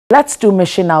Let's Do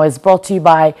Mission Now is brought to you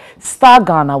by Star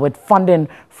Ghana with funding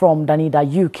from Danida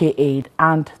UK Aid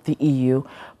and the EU.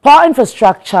 Power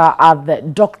infrastructure at the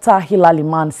Dr. Hilla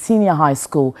Limann Senior High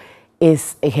School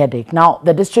is a headache. Now,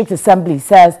 the District Assembly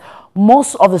says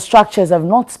most of the structures have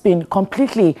not been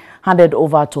completely handed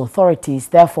over to authorities.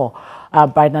 Therefore,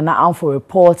 by Nana Amfo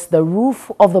reports, the roof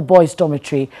of the boys'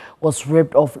 dormitory was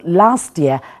ripped off last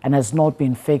year and has not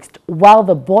been fixed, while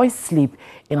the boys sleep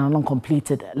in an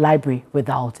uncompleted library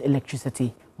without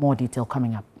electricity. More detail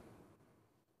coming up.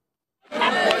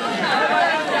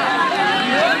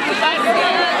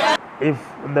 If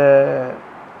the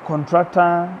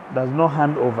contractor does not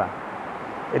hand over,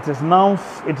 it is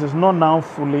not now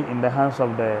fully in the hands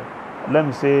of the, let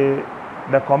me say,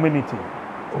 the community,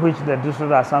 which the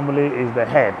District Assembly is the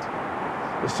head.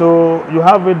 So you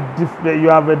have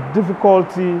a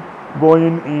difficulty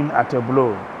going in at a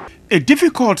blow. A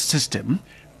difficult system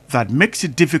that makes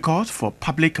it difficult for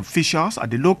public officials at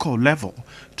the local level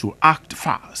to act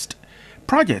fast.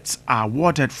 Projects are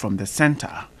awarded from the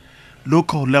center.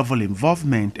 Local level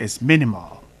involvement is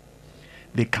minimal.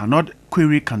 They cannot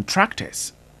query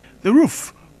contractors. The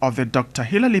roof of the Dr.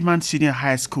 Hilla Limann Senior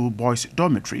High School boys'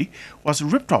 dormitory was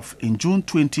ripped off in June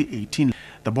 2018.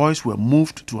 The boys were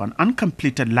moved to an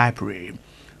uncompleted library,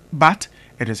 but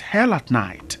it is hell at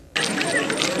night.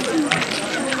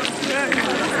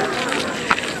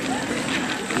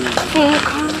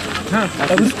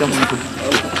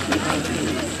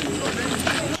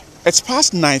 It's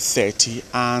past 9:30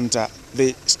 and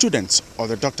the students of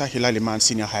the Dr. Hilla Limann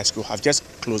Senior High School have just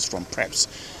closed from preps.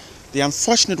 The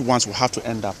unfortunate ones will have to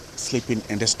end up sleeping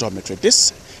in this dormitory.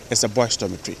 This is a boys'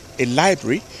 dormitory, a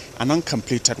library, an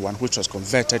uncompleted one which was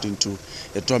converted into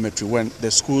a dormitory when the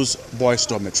school's boys'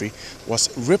 dormitory was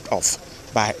ripped off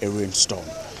by a rainstorm.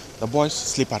 The boys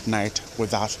sleep at night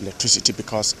without electricity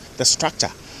because the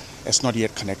structure is not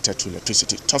yet connected to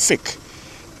electricity. Tofik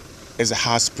is a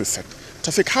house prefect.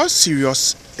 Tofik, how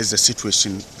serious is the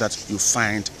situation that you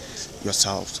find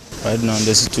yourselves? Right now,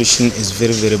 the situation is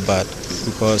very, very bad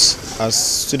because as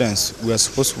students, we are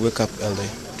supposed to wake up early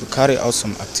to carry out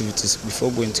some activities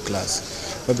before going to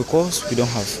class. But because we don't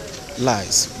have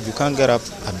lights, you can't get up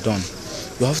at dawn.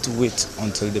 You have to wait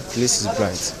until the place is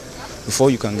bright before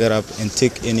you can get up and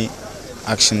take any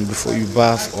action before you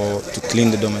bath or to clean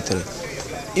the dormitory.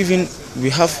 Even we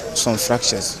have some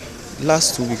fractures.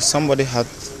 Last 2 weeks, somebody had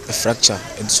a fracture,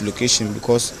 a dislocation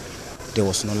because there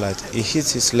was no light. He hit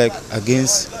his leg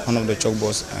against one of the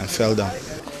chalkboards and fell down.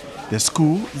 The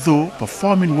school, though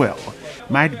performing well,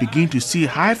 might begin to see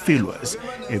high failures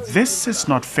if this is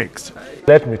not fixed.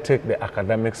 Let me take the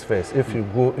academics first. If you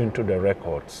go into the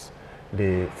records,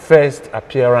 the first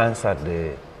appearance at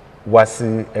the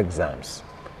WASI exams,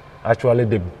 actually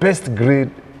the best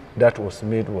grade that was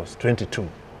made was 22.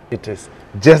 It is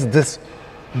just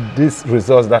these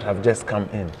results that have just come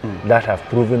in that have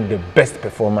proven the best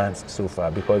performance so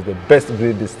far, because the best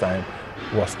grade this time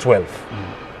was 12.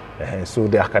 So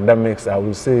the academics, I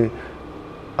will say,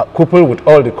 coupled with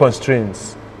all the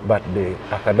constraints, but the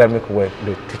academic work,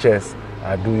 the teachers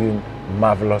are doing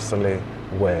marvelously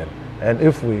well. And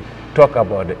if we talk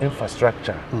about the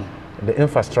infrastructure,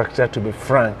 to be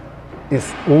frank, we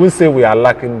will say we are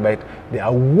lacking, but they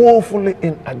are woefully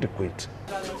inadequate.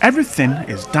 Everything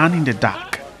is done in the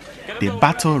dark. They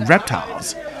battle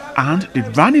reptiles and they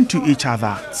run into each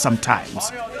other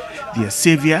sometimes. Their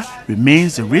savior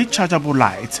remains the rechargeable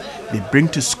lights they bring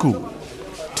to school.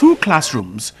 2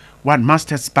 classrooms, 1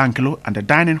 master's bungalow and a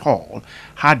dining hall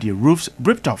had their roofs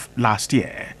ripped off last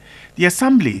year. The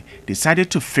assembly decided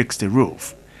to fix the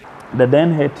roof. The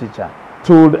then head teacher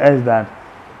told us that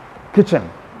kitchen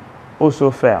also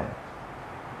fell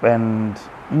and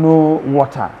no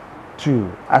water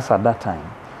too as at that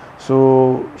time.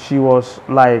 So she was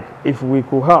like, if we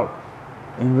could help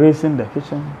in raising the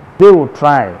kitchen, they would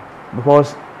try,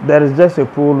 because there is just a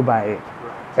pole by it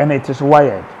and it is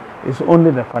wired. It's only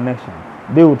the connection.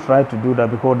 They would try to do that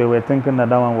because they were thinking that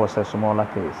that one was a smaller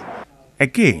case.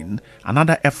 Again,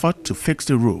 another effort to fix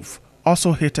the roof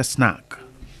also hit a snag.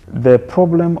 The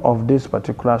problem of this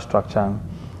particular structure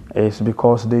is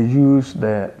because they use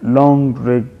the long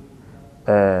rig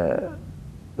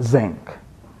zinc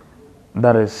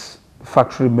that is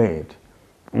factory made.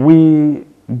 We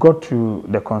got to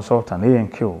the consultant,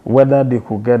 A&Q, whether they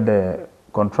could get the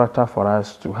contractor for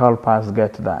us to help us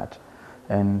get that.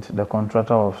 And the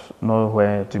contractor was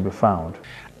nowhere to be found.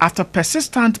 After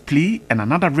persistent plea and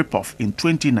another ripoff in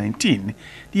 2019,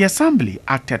 the assembly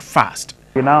acted fast.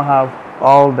 We now have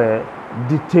all the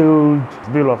detailed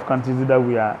bill of quantities that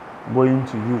we are going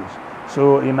to use.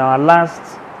 So in our last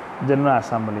General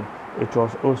Assembly, it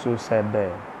was also said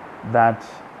there that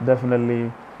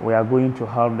definitely we are going to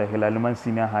help the Hilla Limann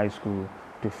Senior High School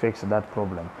to fix that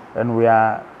problem. And we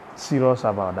are serious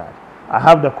about that. I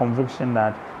have the conviction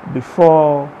that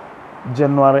before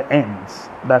January ends,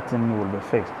 that thing will be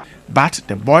fixed. But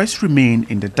the boys remain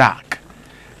in the dark.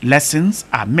 Lessons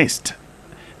are missed.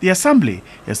 The assembly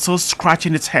is still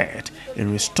scratching its head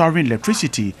in restoring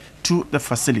electricity to the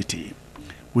facility.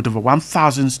 With over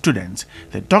 1,000 students,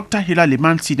 the Dr. Hilla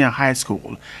Limann Senior High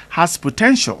School has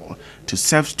potential to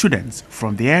serve students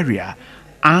from the area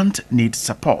and needs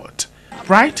support.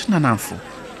 Bright Nananfo,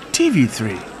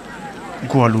 TV3,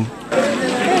 Gwalu.